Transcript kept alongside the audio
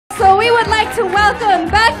So we would like to welcome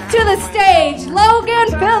back to the stage, Logan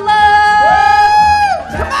Phillips!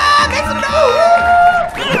 Come on, make some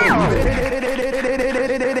noise!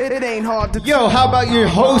 It ain't hard to Yo, how about your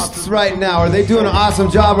hosts right now? Are they doing an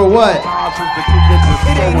awesome job or what? It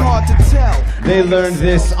ain't hard to tell. They learned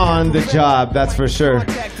this on the job, that's for sure.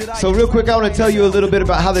 So real quick, I want to tell you a little bit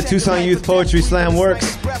about how the Tucson Youth Poetry Slam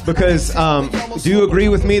works, because do you agree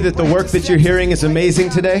with me that the work that you're hearing is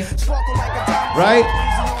amazing today? Right?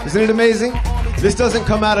 Isn't it amazing? This doesn't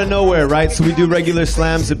come out of nowhere, right? So we do regular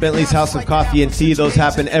slams at Bentley's House of Coffee and Tea. Those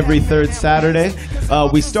happen every third Saturday.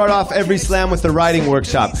 We start off every slam with the writing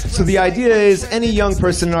workshop. So the idea is any young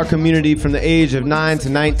person in our community from the age of 9 to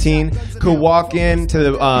 19 could walk into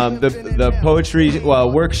the poetry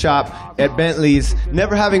workshop at Bentley's,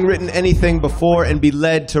 never having written anything before, and be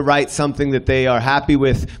led to write something that they are happy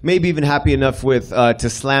with, maybe even happy enough with to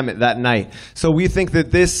slam it that night. So we think that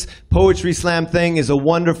this poetry slam thing is a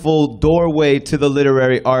wonderful doorway to the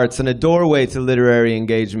literary arts and a doorway to literary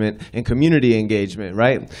engagement and community engagement,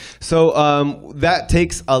 right? So that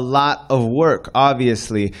takes a lot of work,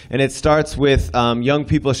 obviously, and it starts with young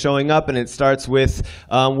people showing up, and it starts with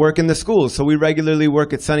work in the schools. So we regularly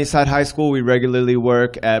work at Sunnyside High School. We regularly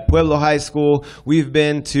work at Pueblo High School. We've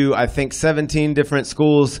been to, I think, 17 different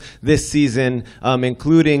schools this season,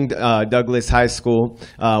 including Douglas High School,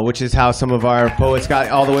 which is how some of our poets got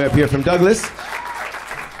all the way up here from Douglas,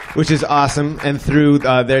 which is awesome, and through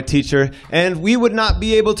their teacher. And we would not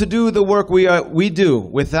be able to do the work we do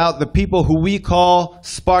without the people who we call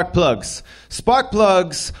spark plugs. Spark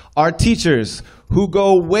plugs are teachers who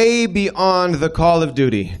go way beyond the call of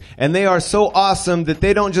duty. And they are so awesome that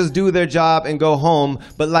they don't just do their job and go home,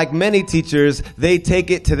 but like many teachers, they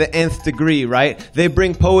take it to the nth degree, right? They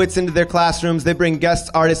bring poets into their classrooms, they bring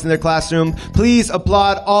guest artists in their classroom. Please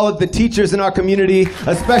applaud all of the teachers in our community,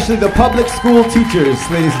 especially the public school teachers,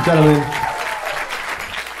 ladies and gentlemen.